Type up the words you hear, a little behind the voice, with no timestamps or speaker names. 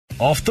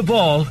Off the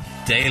Ball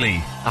Daily.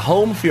 A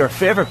home for your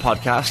favourite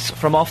podcasts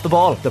from Off the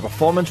Ball. The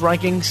performance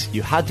rankings,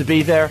 You Had to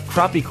Be There,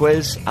 crappy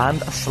quiz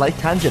and a slight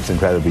tangent. It's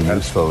incredibly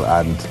useful,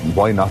 and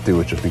why not do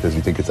it just because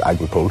you think it's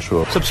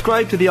agricultural?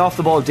 Subscribe to the Off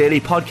the Ball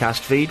Daily podcast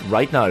feed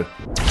right now.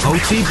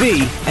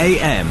 OTB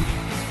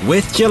AM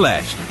with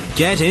Gillette.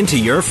 Get into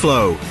your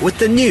flow with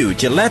the new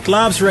Gillette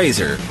Labs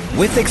Razor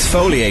with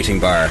exfoliating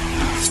bar.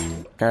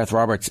 Gareth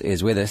Roberts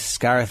is with us.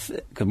 Gareth,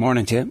 good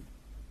morning to you.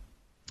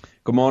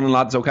 Good morning,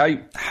 lads.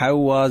 Okay. How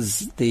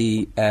was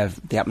the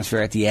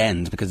atmosphere at the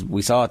end? Because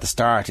we saw at the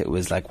start it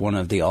was like one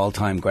of the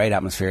all-time great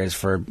atmospheres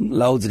for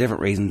loads of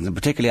different reasons, and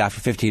particularly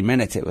after 15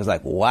 minutes it was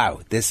like,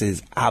 wow, this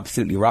is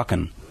absolutely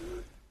rocking.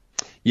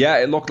 Yeah,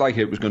 it looked like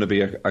it was going to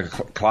be a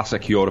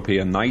classic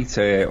European night,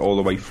 all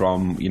the way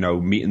from,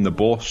 meeting the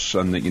bus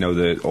and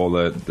all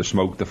the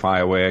smoke, the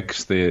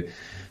fireworks, the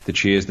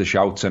cheers, the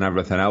shouts and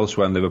everything else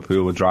when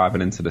Liverpool were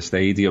driving into the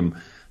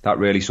stadium. That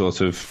really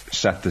sort of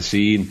set the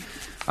scene.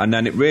 And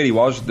then it really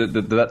was, the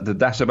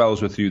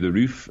decibels were through the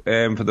roof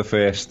for the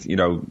first,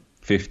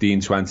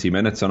 15, 20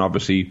 minutes. And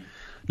obviously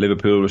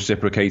Liverpool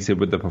reciprocated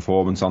with the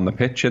performance on the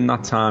pitch in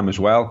that time as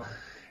well.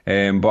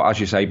 But as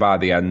you say, by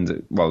the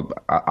end, well,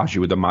 as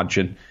you would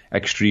imagine,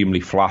 extremely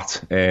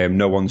flat.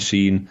 No one's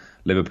seen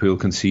Liverpool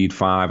concede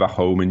 5 at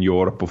home in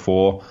Europe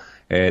before.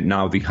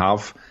 Now they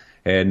have.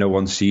 No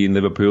one's seen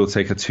Liverpool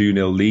take a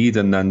 2-0 lead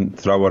and then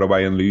throw it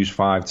away and lose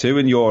 5-2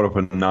 in Europe,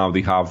 and now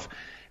they have.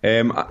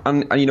 And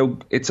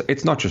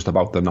it's not just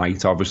about the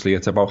night, obviously,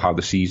 it's about how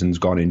the season's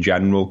gone in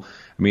general.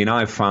 I mean,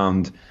 I've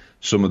found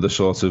some of the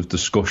sort of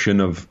discussion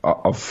of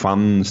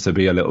fans to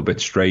be a little bit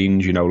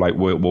strange, like,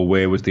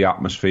 where was the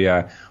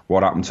atmosphere,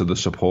 what happened to the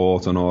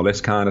support and all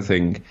this kind of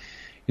thing.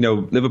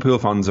 Liverpool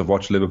fans have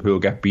watched Liverpool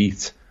get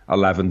beat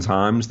 11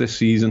 times this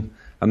season,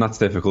 and that's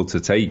difficult to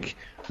take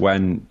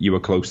when you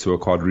were close to a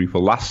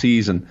quadruple last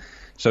season.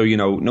 So,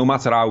 no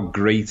matter how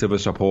great of a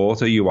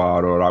supporter you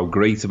are or how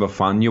great of a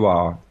fan you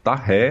are, that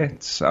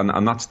hurts,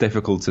 and that's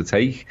difficult to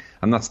take,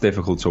 and that's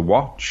difficult to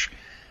watch.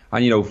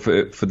 And,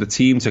 for the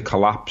team to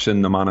collapse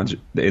in the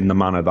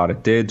manner that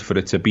it did, for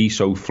it to be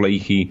so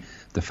flaky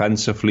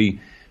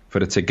defensively,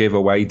 for it to give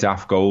away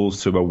daft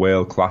goals to a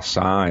world-class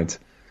side,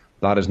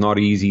 that is not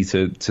easy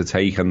to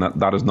take, and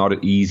that is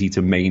not easy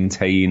to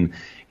maintain,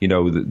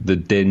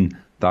 the din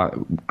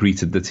that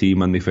greeted the team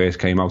when they first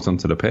came out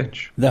onto the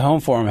pitch. The home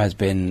form has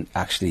been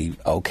actually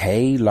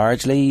okay,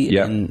 largely,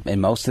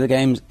 in most of the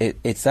games.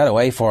 It's that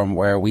away form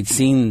where we'd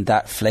seen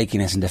that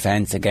flakiness in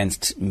defence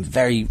against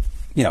very,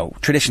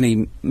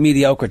 traditionally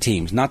mediocre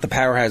teams, not the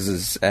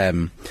powerhouses.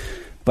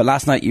 But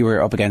last night you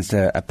were up against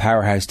a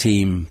powerhouse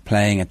team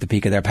playing at the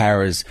peak of their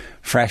powers,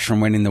 fresh from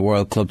winning the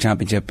World Club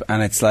Championship,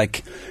 and it's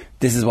like,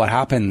 this is what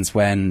happens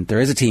when there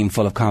is a team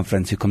full of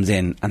confidence who comes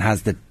in and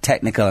has the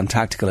technical and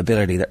tactical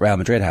ability that Real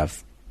Madrid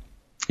have.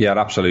 Yeah,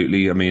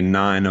 absolutely. I mean,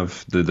 9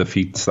 of the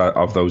defeats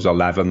of those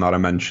 11 that I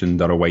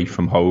mentioned are away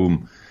from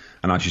home.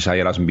 And as you say,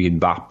 it hasn't been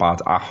that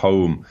bad at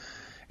home.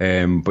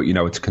 But,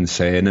 it's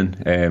concerning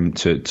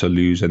to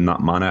lose in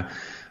that manner.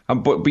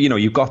 But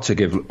you've got to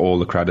give all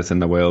the credit in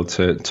the world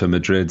to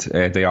Madrid.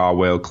 They are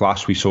world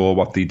class. We saw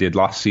what they did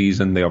last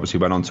season. They obviously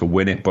went on to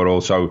win it, but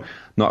also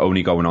not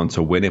only going on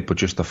to win it, but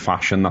just the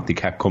fashion that they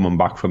kept coming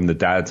back from the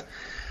dead.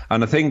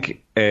 And I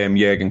think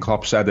Jurgen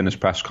Klopp said in his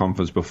press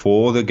conference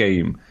before the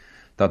game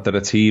that they're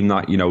a team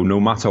that, no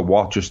matter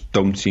what, just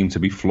don't seem to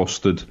be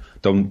flustered,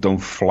 don't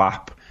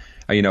flap.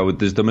 And,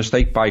 there's the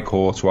mistake by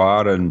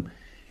Courtois, and,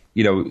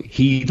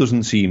 he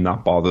doesn't seem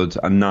that bothered,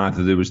 and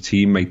neither do his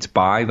teammates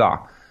by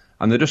that.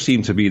 And there just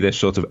seemed to be this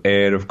sort of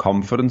air of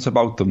confidence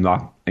about them,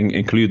 that,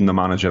 including the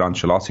manager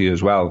Ancelotti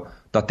as well,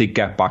 that they'd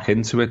get back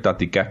into it, that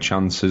they'd get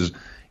chances,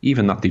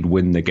 even that they'd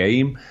win the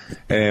game.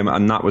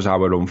 And that was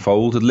how it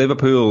unfolded.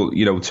 Liverpool,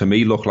 to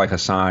me, looked like a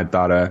side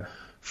that are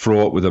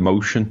fraught with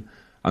emotion.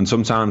 And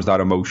sometimes that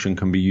emotion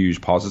can be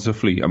used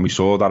positively. And we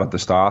saw that at the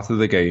start of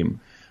the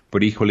game.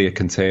 But equally, it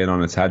can turn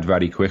on its head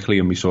very quickly.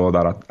 And we saw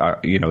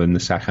that, in the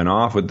second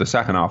half. The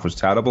second half was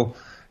terrible.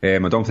 I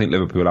don't think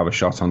Liverpool have a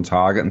shot on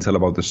target until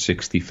about the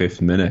 65th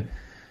minute.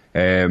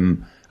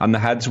 And the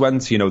heads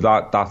went,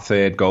 that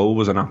third goal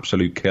was an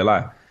absolute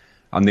killer.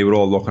 And they were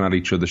all looking at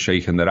each other,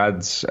 shaking their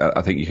heads.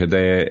 I think you could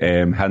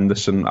hear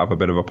Henderson have a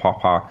bit of a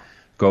pop at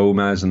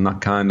Gomez and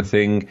that kind of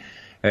thing.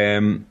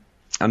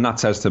 And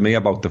that says to me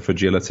about the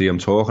fragility I'm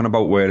talking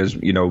about, whereas,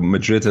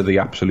 Madrid are the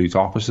absolute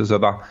opposite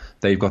of that.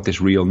 They've got this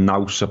real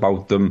nous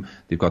about them.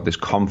 They've got this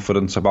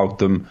confidence about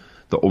them.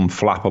 They're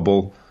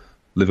unflappable.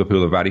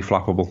 Liverpool are very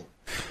flappable.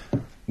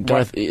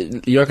 Gareth,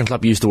 Jurgen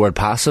Klopp used the word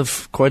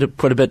passive quite a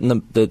bit in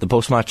the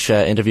post-match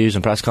interviews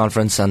and press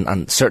conference,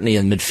 and certainly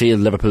in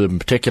midfield, Liverpool in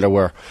particular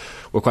were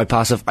quite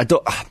passive. I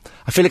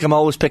feel like I'm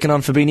always picking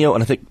on Fabinho,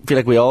 and I feel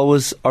like we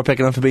always are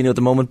picking on Fabinho at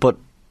the moment, but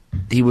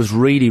he was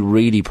really,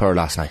 really poor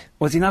last night.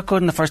 Was he not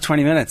good in the first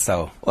 20 minutes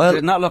though? Well,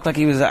 it not look like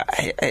he was.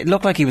 It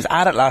looked like he was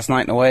at it last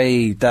night in a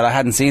way that I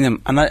hadn't seen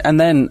him, and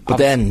then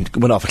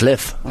went off a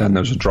cliff. Then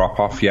there was a drop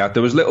off. Yeah,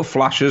 there was little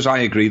flashes. I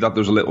agree that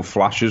there was little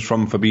flashes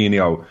from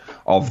Fabinho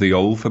of the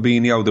old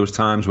Fabinho. There was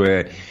times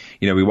where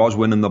he was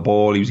winning the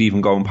ball. He was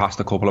even going past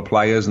a couple of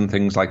players and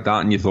things like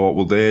that. And you thought,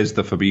 well, there's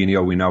the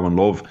Fabinho we know and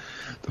love.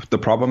 The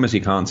problem is he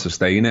can't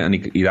sustain it, and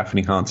he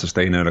definitely can't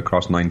sustain it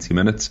across 90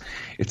 minutes.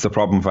 It's the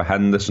problem for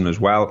Henderson as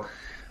well.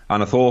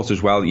 And I thought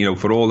as well,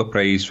 for all the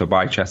praise for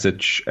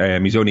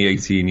Bajcetic, he's only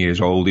 18 years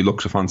old. He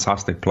looks a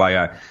fantastic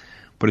player.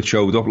 But it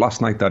showed up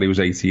last night that he was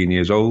 18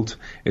 years old.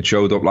 It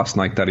showed up last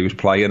night that he was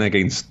playing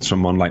against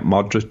someone like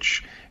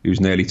Modric,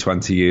 who's nearly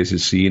 20 years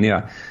his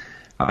senior.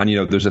 And,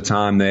 there's a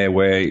time there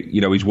where,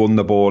 he's won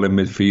the ball in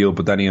midfield,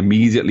 but then he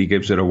immediately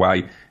gives it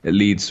away. It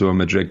leads to a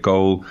Madrid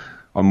goal.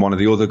 On one of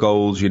the other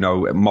goals,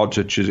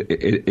 Modric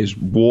is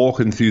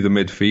walking through the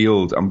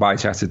midfield and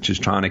Bajcetic is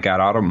trying to get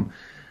at him.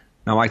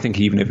 Now, I think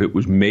even if it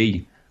was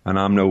me, and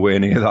I'm nowhere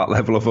near that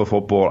level of a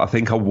football, I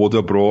think I would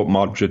have brought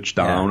Modric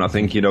down. Yeah. I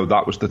think,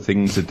 that was the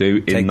thing to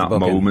do in that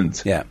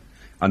moment. Yeah.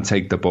 And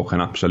take the booking,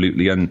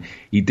 absolutely. And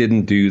he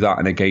didn't do that.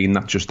 And again,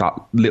 that's just that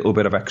little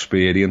bit of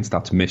experience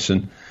that's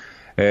missing.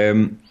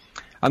 It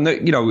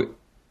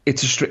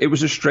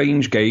was a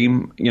strange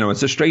game.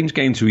 It's a strange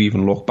game to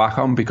even look back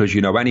on because,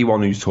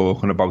 anyone who's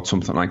talking about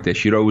something like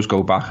this, you always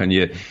go back and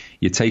you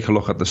take a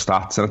look at the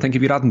stats. And I think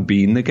if you hadn't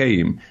been in the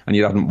game and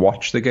you hadn't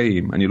watched the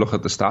game and you look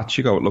at the stats,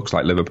 you go, it looks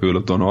like Liverpool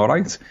have done all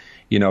right.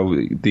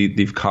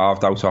 They've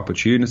carved out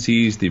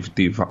opportunities.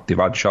 They've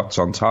had shots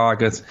on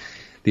target.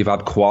 They've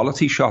had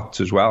quality shots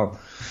as well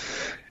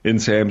in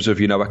terms of,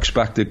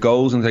 expected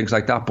goals and things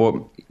like that. But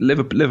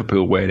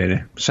Liverpool were in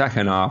it.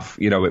 Second half,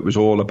 it was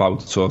all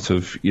about sort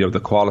of, the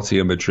quality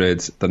of Madrid,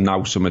 the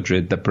nous of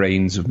Madrid, the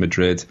brains of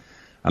Madrid,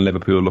 and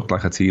Liverpool looked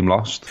like a team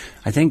lost.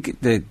 I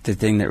think the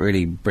thing that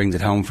really brings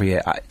it home for you,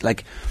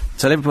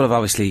 so Liverpool have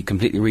obviously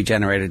completely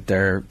regenerated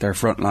their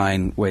front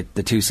line with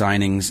the two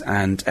signings,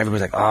 and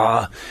everybody's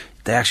like,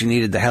 they actually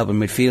needed the help in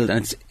midfield.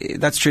 And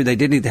that's true, they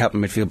did need the help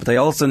in midfield, but they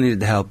also needed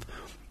the help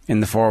in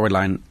the forward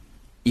line.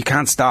 You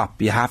can't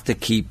stop. You have to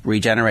keep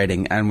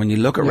regenerating. And when you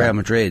look at Real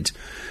Madrid,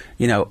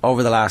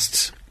 over the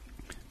last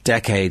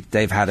decade,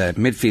 they've had a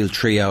midfield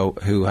trio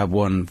who have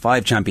won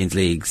 5 Champions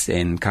Leagues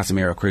in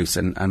Casemiro, Kroos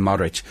and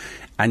Modric.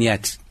 And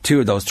yet, 2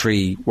 of those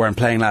 3 weren't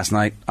playing last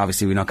night.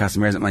 Obviously, we know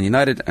Casemiro's at Man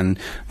United and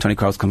Toni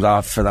Kroos comes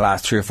off for the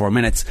last 3 or 4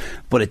 minutes.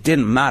 But it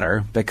didn't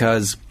matter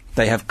because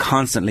they have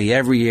constantly,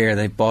 every year,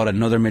 they've bought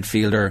another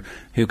midfielder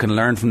who can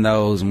learn from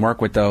those and work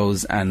with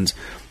those. And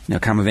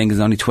Camavinga is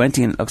only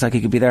 20 and it looks like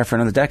he could be there for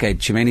another decade.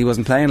 Tchouaméni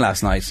wasn't playing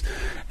last night.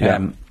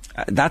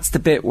 That's the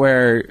bit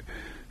where,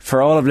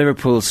 for all of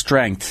Liverpool's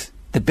strength,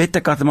 the bit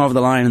that got them over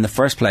the line in the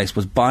first place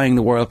was buying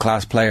the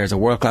world-class players, a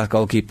world-class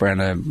goalkeeper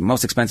and a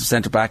most expensive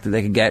centre-back that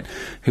they could get,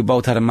 who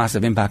both had a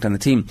massive impact on the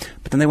team.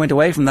 But then they went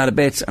away from that a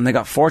bit and they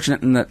got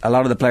fortunate in that a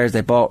lot of the players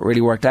they bought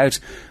really worked out.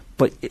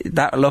 But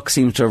that luck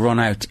seems to have run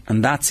out,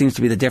 and that seems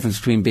to be the difference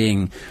between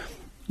being,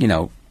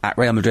 at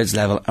Real Madrid's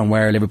level and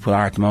where Liverpool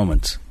are at the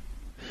moment.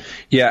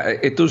 Yeah,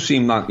 it does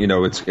seem that,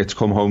 it's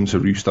come home to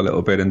roost a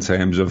little bit in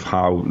terms of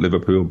how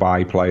Liverpool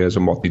buy players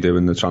and what they do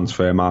in the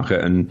transfer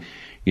market. And,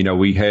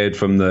 we heard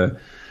from the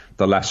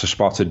lesser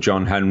spotted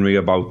John Henry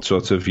about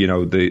sort of,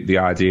 the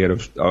idea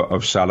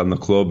of selling the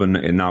club, and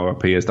it now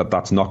appears that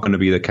that's not going to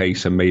be the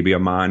case, and maybe a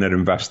minor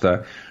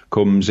investor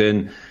comes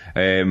in.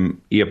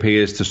 He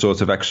appears to sort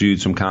of exude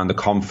some kind of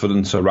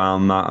confidence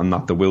around that, and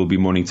that there will be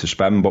money to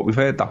spend, but we've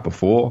heard that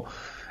before,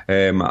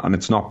 and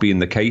it's not been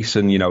the case.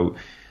 And,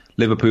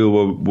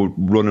 Liverpool were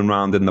running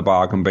around in the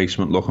bargain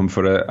basement looking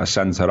for a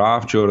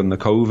centre-half during the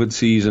COVID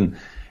season.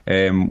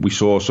 We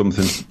saw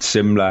something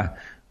similar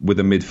with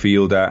a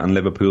midfielder, and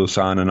Liverpool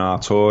signing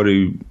Artur,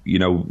 who,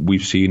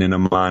 we've seen in a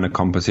minor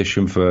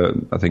competition for,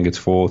 I think it's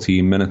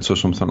 14 minutes or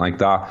something like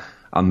that,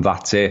 and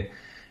that's it.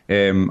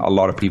 A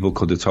lot of people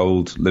could have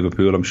told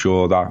Liverpool, I'm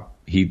sure, that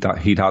he'd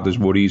had his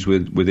worries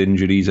with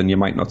injuries and you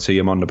might not see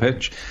him on the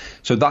pitch.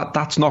 So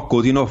that's not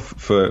good enough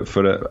for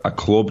a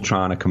club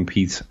trying to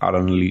compete at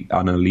an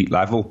elite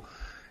level.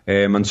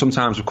 And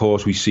sometimes, of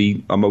course, we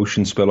see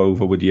emotion spill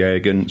over with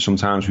Jurgen.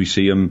 Sometimes we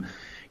see him,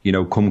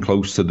 come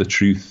close to the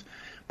truth.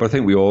 But I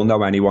think we all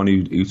know, anyone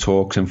who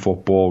talks in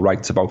football,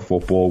 writes about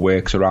football,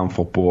 works around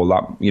football,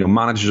 that,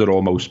 managers are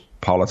almost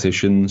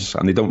politicians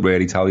and they don't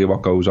really tell you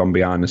what goes on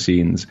behind the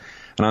scenes.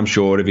 And I'm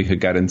sure if you could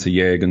get into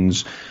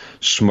Jurgen's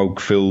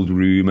smoke-filled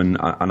room and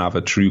have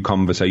a true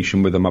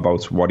conversation with him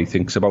about what he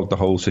thinks about the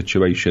whole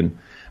situation,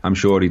 I'm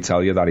sure he'd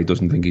tell you that he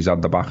doesn't think he's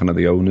had the backing of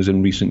the owners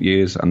in recent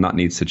years, and that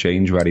needs to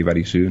change very,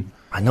 very soon.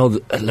 I know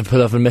that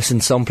Liverpool have been missing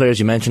some players.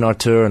 You mentioned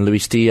Artur and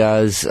Luis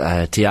Diaz.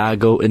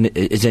 Thiago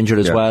is injured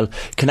as well.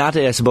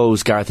 Konate, I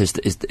suppose, Gareth,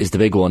 is the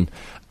big one.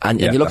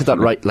 And you look at that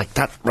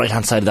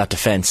right-hand side of that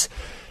defence.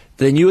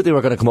 They knew what they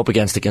were going to come up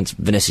against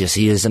Vinicius.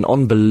 He is an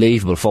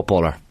unbelievable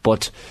footballer.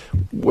 But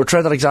were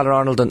Trent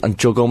Alexander-Arnold and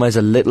Joe Gomez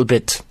a little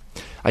bit,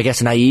 I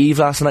guess, naive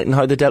last night in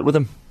how they dealt with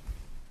him?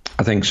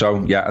 I think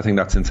so. Yeah, I think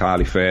that's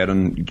entirely fair.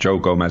 And Joe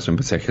Gomez in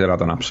particular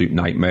had an absolute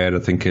nightmare. I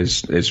think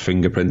his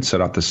fingerprints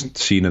are at the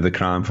scene of the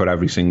crime for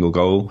every single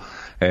goal.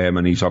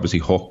 And he's obviously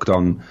hooked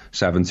on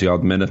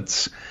 70-odd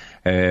minutes.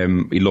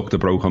 He looked a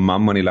broken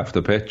man when he left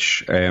the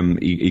pitch.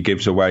 He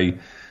gives away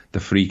the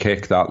free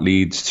kick that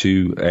leads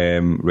to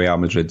Real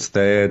Madrid's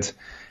third.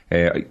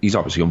 He's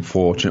obviously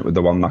unfortunate with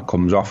the one that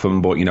comes off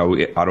him, but, you know,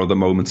 at other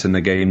moments in the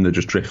game, they're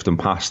just drifting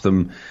past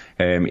him.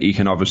 He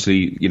can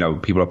obviously, you know,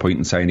 people are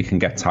pointing saying he can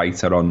get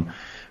tighter on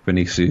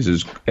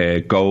Vinicius's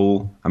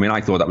goal. I mean,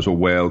 I thought that was a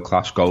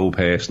world-class goal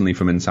personally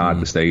from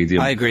inside the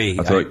stadium. I agree.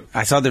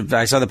 I saw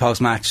the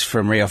post-match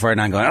from Rio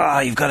Ferdinand going, "Oh,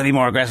 you've got to be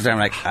more aggressive." I'm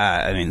like,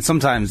 I mean,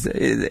 sometimes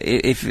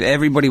if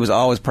everybody was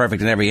always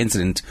perfect in every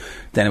incident,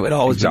 then it would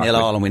always be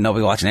 0-0 and we'd not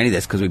be watching any of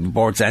this because we'd be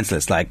bored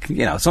senseless. Like,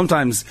 you know,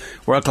 sometimes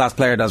world-class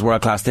player does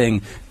world-class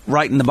thing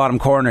right in the bottom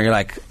corner. You're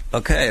like,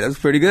 okay, that's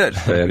pretty good.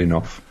 Fair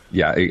enough.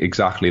 Yeah,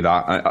 exactly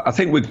that. I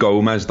think with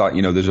Gomez that,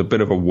 you know, there's a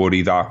bit of a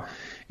worry that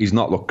he's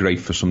not looked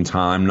great for some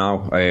time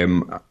now.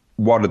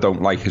 What I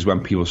don't like is when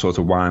people sort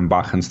of wind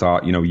back and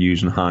start, you know,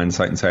 using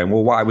hindsight and saying,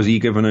 well, why was he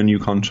given a new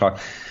contract?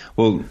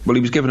 Well, he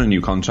was given a new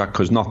contract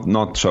because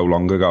not so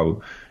long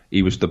ago,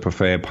 he was the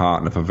preferred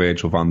partner for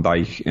Virgil van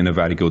Dijk in a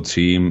very good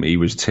team. He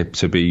was tipped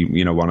to be,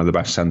 you know, one of the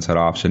best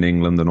centre-halves in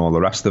England and all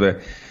the rest of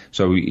it.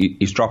 So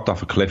he's dropped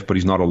off a cliff, but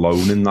he's not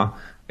alone in that.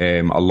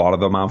 A lot of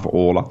them have,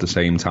 all at the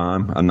same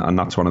time. And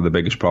that's one of the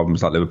biggest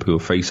problems that Liverpool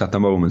face at the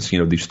moment. You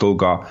know, they've still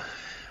got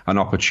an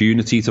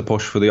opportunity to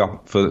push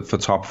for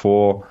top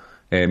four.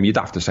 You'd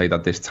have to say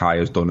that this tie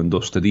is done and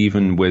dusted,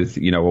 even with,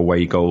 you know,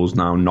 away goals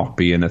now not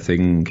being a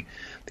thing.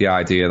 The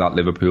idea that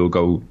Liverpool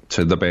go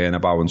to the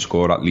Bernabeu and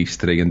score at least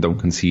 3 and don't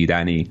concede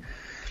any,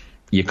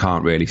 you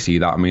can't really see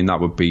that. I mean,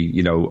 that would be,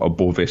 you know,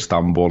 above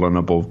Istanbul and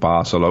above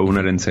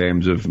Barcelona in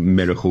terms of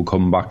miracle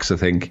comebacks, I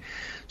think.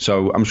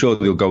 So I'm sure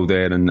they'll go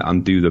there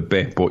and do the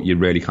bit, but you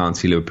really can't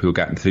see Liverpool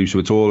getting through. So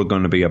it's all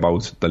going to be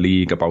about the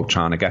league, about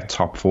trying to get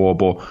top four,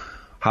 but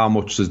how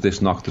much does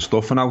this knock the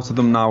stuffing out of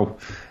them now?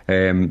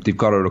 They've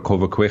got to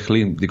recover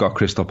quickly. They've got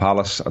Crystal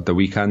Palace at the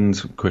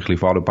weekend, quickly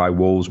followed by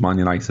Wolves, Man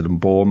United and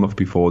Bournemouth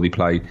before they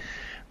play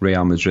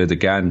Real Madrid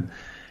again.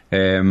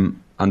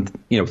 And,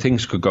 you know,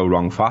 things could go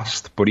wrong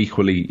fast, but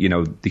equally, you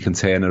know, they can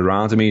turn it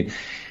around. I mean,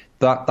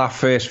 that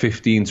first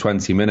 15,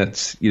 20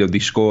 minutes, you know, they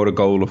score a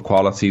goal of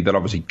quality. They're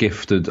obviously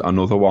gifted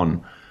another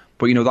one.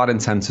 But, you know, that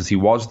intensity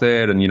was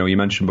there. And, you know, you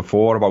mentioned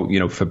before about, you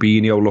know,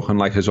 Fabinho looking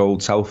like his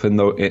old self in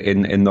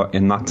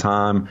that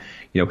time.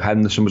 You know,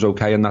 Henderson was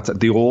okay in that.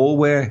 They all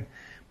were.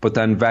 But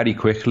then very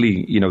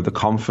quickly, you know, the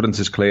confidence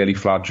is clearly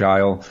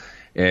fragile.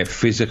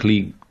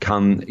 Physically,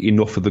 can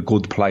enough of the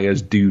good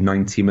players do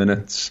 90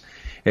 minutes?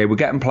 We're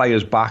getting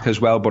players back as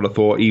well, but I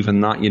thought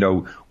even that, you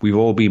know, we've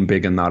all been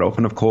bigging that up.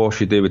 And of course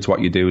you do, it's what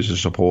you do as a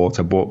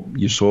supporter. But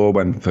you saw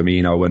when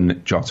Firmino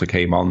and Jota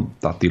came on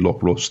that they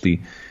looked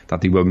rusty,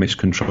 that they were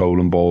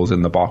miscontrolling balls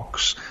in the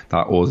box,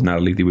 that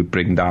ordinarily they would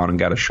bring down and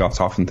get a shot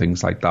off and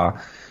things like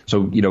that.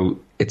 So, you know,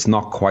 it's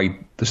not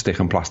quite the stick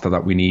and plaster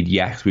that we need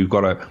yet. We've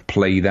got to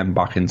play them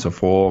back into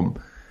form.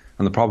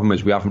 And the problem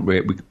is we're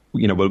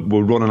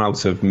running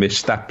out of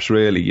missteps,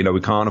 really. You know,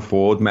 we can't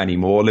afford many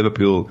more.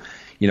 Liverpool,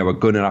 you know, are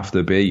going to have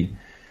to be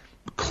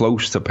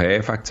close to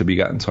perfect to be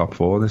getting top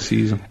four this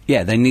season.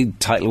 Yeah, they need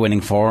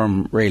title-winning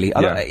form, really.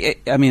 Yeah.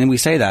 I mean, we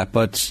say that,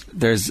 but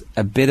there's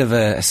a bit of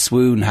a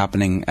swoon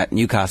happening at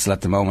Newcastle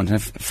at the moment. And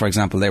if, for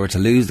example, they were to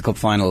lose the cup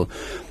final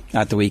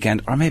at the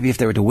weekend, or maybe if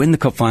they were to win the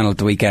cup final at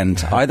the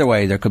weekend, either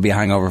way there could be a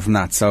hangover from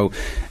that. So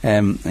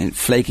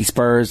flaky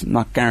Spurs,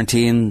 not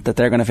guaranteeing that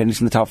they're going to finish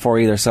in the top four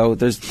either. So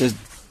there's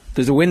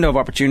a window of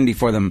opportunity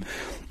for them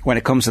when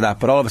it comes to that,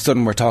 but all of a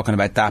sudden we're talking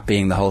about that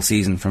being the whole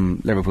season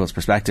from Liverpool's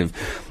perspective.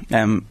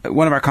 One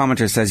of our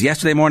commenters says,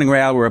 yesterday morning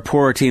Real were a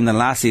poorer team than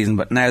last season,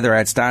 but now they're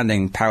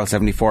outstanding,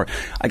 Tarrell74.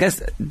 I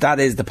guess that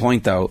is the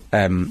point though.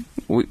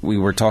 We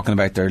were talking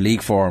about their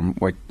league form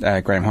with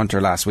Graham Hunter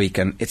last week,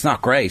 and it's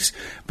not great,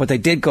 but they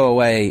did go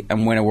away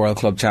and win a World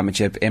Club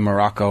Championship in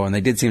Morocco, and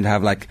they did seem to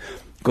have like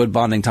good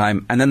bonding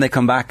time, and then they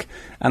come back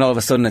and all of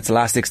a sudden it's the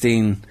last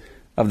 16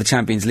 of the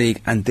Champions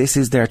League, and this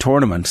is their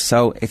tournament.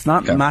 So it's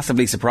not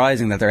massively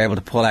surprising that they're able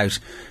to pull out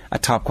a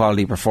top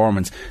quality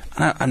performance.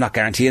 And I'm not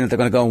guaranteeing that they're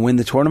going to go and win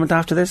the tournament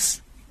after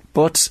this,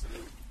 but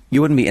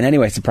you wouldn't be in any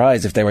way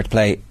surprised if they were to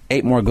play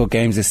 8 more good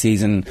games this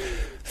season,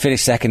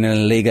 finish second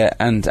in La Liga,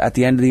 and at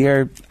the end of the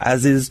year,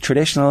 as is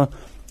traditional,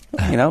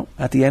 you know,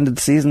 at the end of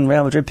the season,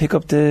 Real Madrid pick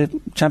up the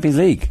Champions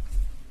League.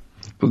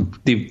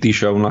 They've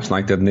shown last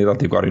night, didn't they, that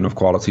they've got enough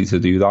quality to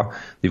do that.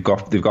 They've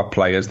got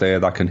players there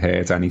that can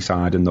hurt any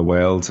side in the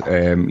world.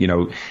 You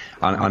know,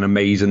 and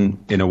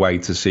amazing in a way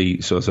to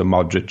see sort of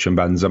Modric and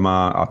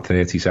Benzema at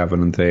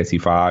 37 and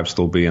 35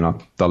 still being at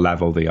the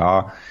level they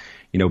are.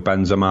 You know,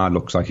 Benzema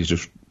looks like he's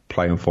just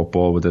playing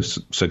football with a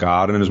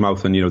cigar in his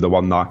mouth, and you know, the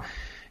one that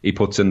he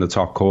puts in the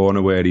top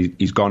corner where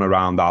he's gone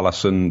around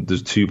Alisson.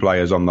 There's 2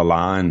 players on the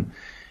line.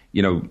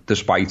 You know,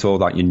 despite all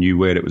that, you knew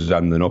where it was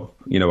ending up.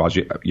 You know, as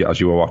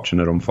you were watching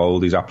it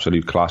unfold, he's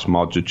absolute class.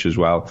 Modric as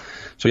well.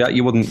 So yeah,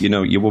 you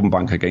wouldn't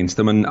bank against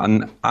him.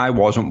 And I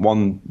wasn't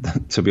one,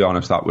 to be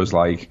honest. That was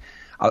like,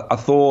 I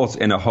thought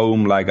in a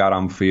home leg at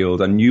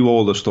Anfield, I knew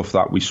all the stuff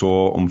that we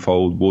saw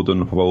unfold would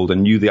unfold. I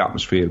knew the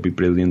atmosphere would be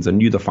brilliant. I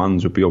knew the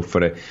fans would be up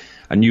for it.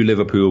 I knew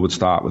Liverpool would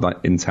start with that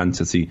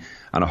intensity,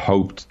 and I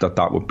hoped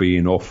that would be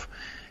enough.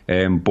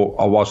 But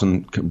I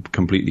wasn't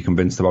completely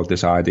convinced about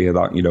this idea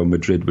that, you know,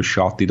 Madrid was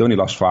shot. They'd only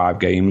lost 5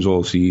 games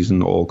all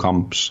season, all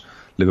comps.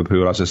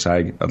 Liverpool, as I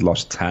say, had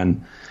lost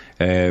 10.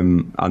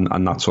 And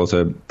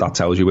that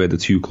tells you where the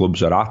two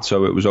clubs are at.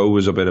 So it was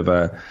always a bit of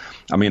a...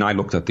 I mean, I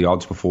looked at the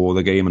odds before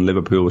the game, and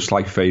Liverpool were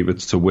slight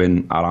favourites to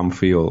win at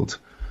Anfield,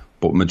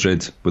 but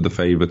Madrid were the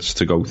favourites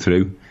to go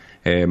through.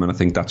 And I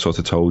think that sort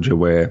of told you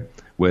where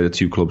the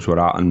two clubs were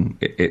at, and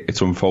it's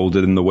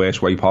unfolded in the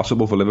worst way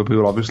possible for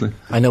Liverpool, obviously.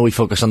 I know we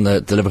focus on the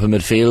Liverpool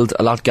midfield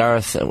a lot,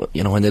 Gareth,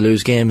 you know, when they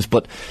lose games,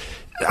 but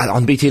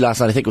on BT last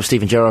night, I think it was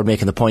Stephen Gerrard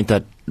making the point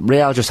that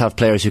Real just have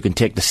players who can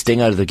take the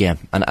sting out of the game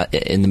and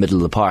in the middle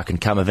of the park, and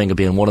Camavinga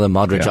being one of them.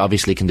 Modric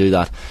obviously can do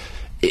that.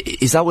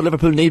 Is that what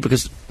Liverpool need?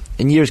 Because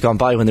in years gone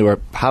by, when they were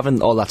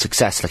having all that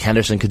success, like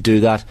Henderson could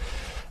do that,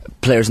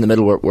 players in the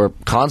middle were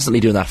constantly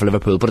doing that for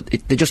Liverpool, but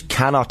they just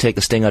cannot take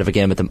the sting out of a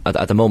game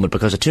at the moment,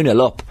 because at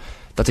 2-0 up,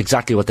 that's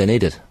exactly what they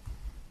needed.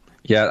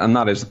 Yeah, and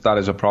that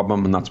is a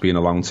problem, and that's been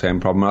a long-term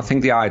problem. I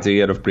think the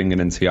idea of bringing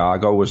in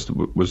Thiago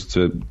was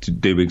to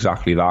do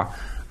exactly that.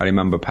 I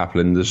remember Pep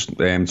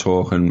Lijnders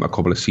talking a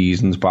couple of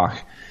seasons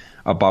back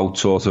about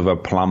sort of a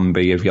plan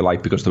B, if you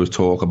like, because there was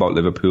talk about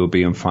Liverpool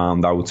being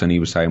found out, and he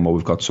was saying, well,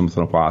 we've got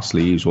something up our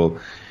sleeves. Well,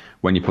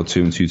 when you put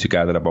 2 and 2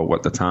 together about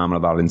what the time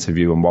of that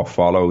interview and what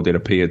followed, it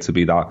appeared to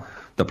be that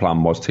the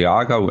plan was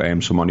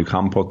Thiago, someone who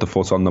can put the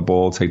foot on the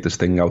ball, take the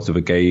sting out of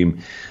a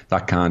game,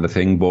 that kind of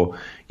thing. But,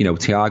 you know,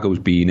 Thiago's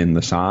been in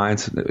the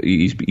side.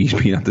 He's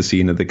been at the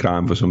scene of the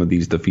crime for some of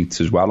these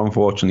defeats as well,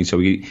 unfortunately.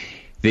 So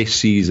this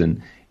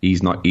season,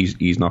 he's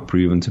not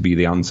proven to be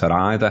the answer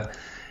either.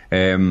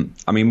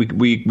 I mean,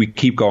 we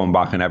keep going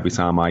back, and every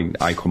time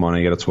I come on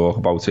here to talk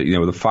about it, you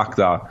know, the fact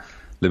that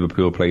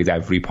Liverpool played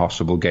every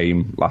possible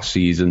game last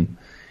season.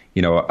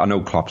 You know, I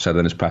know Klopp said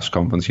in his press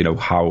conference, you know,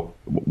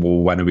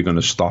 when are we going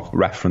to stop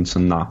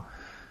referencing that?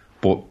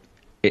 But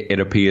it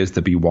appears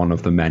to be one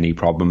of the many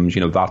problems.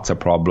 You know, that's a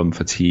problem,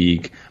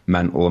 fatigue,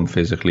 mental and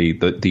physically.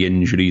 The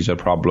injuries are a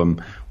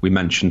problem. We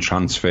mentioned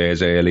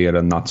transfers earlier,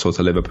 and that sort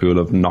of Liverpool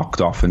have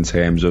knocked off in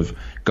terms of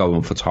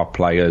going for top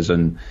players,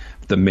 and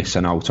the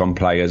missing out on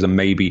players. And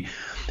maybe,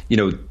 you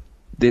know,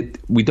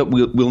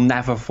 we'll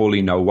never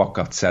fully know what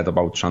got said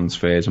about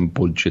transfers and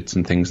budgets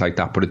and things like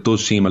that, but it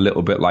does seem a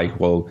little bit like,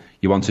 well,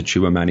 you wanted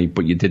Tchouaméni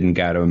but you didn't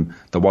get him,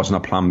 there wasn't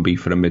a plan B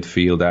for a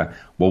midfielder,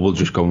 well, we'll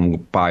just go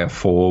and buy a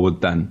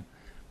forward then,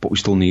 but we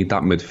still need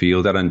that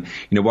midfielder. And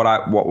you know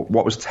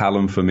what was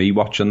telling for me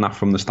watching that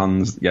from the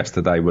stands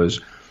yesterday was,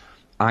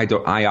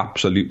 I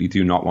absolutely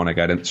do not want to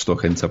get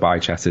stuck into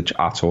Bajcetic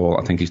at all.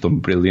 I think he's done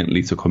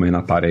brilliantly to come in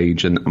at that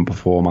age and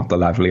perform at the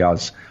level he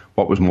has.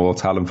 What was more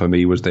telling for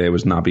me was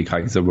Naby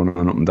Keita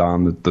running up and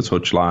down the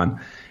touchline.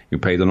 You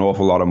paid an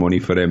awful lot of money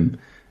for him.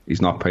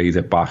 He's not paid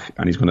it back,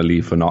 and he's going to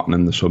leave for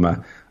Nottingham in the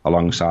summer,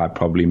 alongside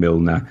probably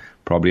Milner,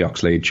 probably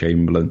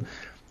Oxlade-Chamberlain.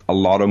 A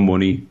lot of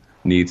money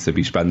needs to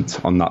be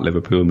spent on that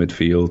Liverpool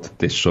midfield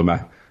this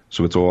summer,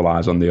 so it's all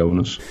eyes on the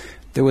owners.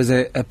 There was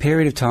a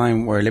period of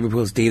time where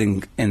Liverpool's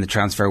dealing in the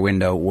transfer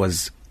window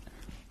was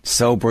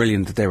so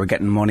brilliant that they were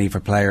getting money for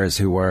players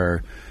who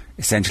were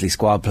essentially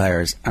squad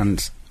players,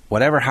 and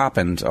whatever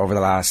happened over the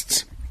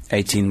last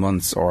 18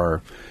 months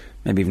or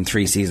maybe even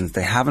 3 seasons,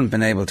 they haven't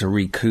been able to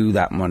recoup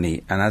that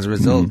money, and as a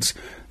result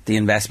the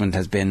investment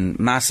has been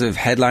massive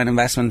headline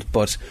investment,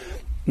 but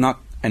not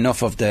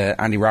enough of the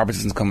Andy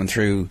Robertsons coming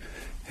through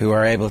who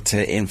are able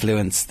to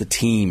influence the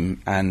team.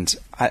 And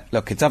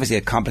look, it's obviously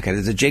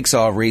there's a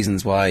jigsaw of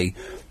reasons why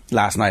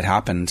last night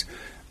happened.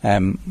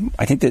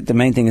 I think that the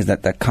main thing is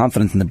that the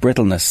confidence and the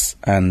brittleness,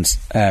 and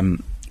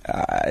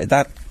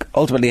that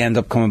ultimately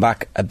ended up coming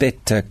back a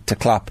bit to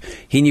Klopp.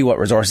 He knew what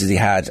resources he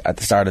had at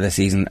the start of the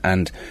season,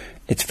 and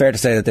it's fair to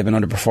say that they've been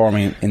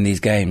underperforming in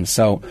these games.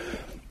 So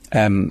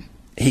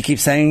he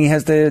keeps saying he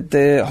has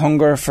the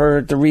hunger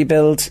for the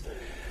rebuild,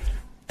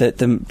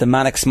 the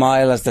manic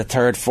smile as the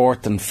 3rd,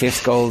 4th and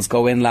 5th goals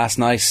go in last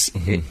night.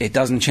 It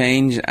doesn't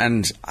change,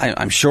 and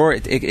I'm sure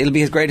it'll be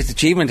his greatest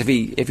achievement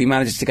if he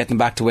manages to get them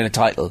back to win a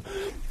title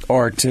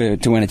or to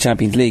win a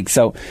Champions League.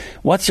 So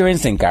what's your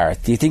instinct,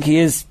 Gareth? Do you think he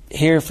is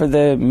here for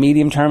the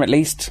medium term at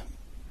least?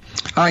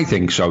 I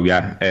think so,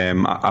 yeah.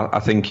 I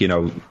think, you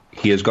know,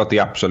 he has got the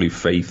absolute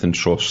faith and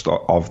trust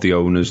of the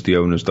owners. The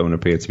owners don't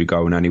appear to be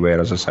going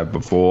anywhere, as I said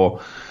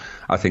before.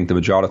 I think the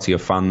majority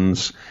of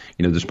fans,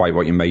 you know, despite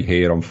what you may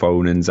hear on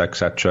phone-ins,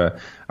 etc.,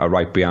 are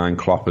right behind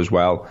Klopp as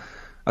well.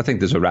 I think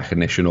there's a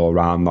recognition all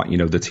around that, you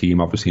know, the team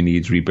obviously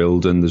needs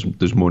rebuilding,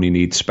 there's money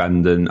needs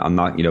spending, and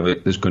that, you know,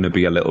 there's going to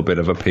be a little bit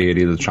of a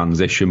period of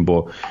transition.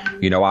 But,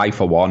 you know, I,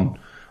 for one,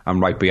 am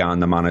right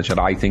behind the manager.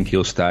 I think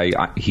he'll stay.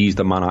 He's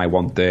the man I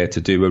want there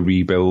to do a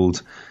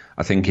rebuild.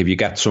 I think if you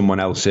get someone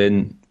else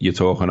in, you're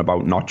talking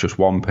about not just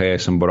one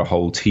person, but a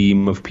whole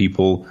team of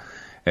people.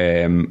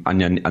 And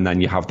then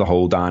you have the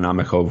whole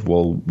dynamic of,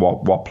 well,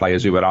 what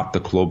players who are at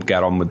the club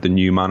get on with the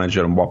new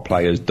manager and what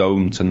players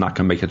don't, and that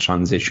can make a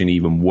transition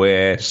even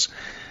worse.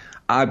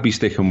 I'd be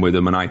sticking with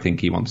him, and I think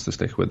he wants to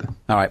stick with him.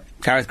 All right,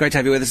 Gareth, great to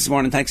have you with us this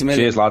morning. Thanks a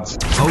million. Cheers, lads.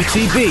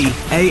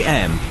 OTB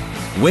AM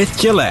with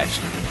Gillette.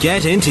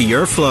 Get into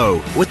your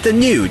flow with the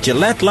new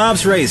Gillette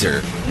Labs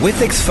Razor with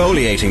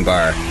exfoliating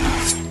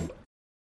bar.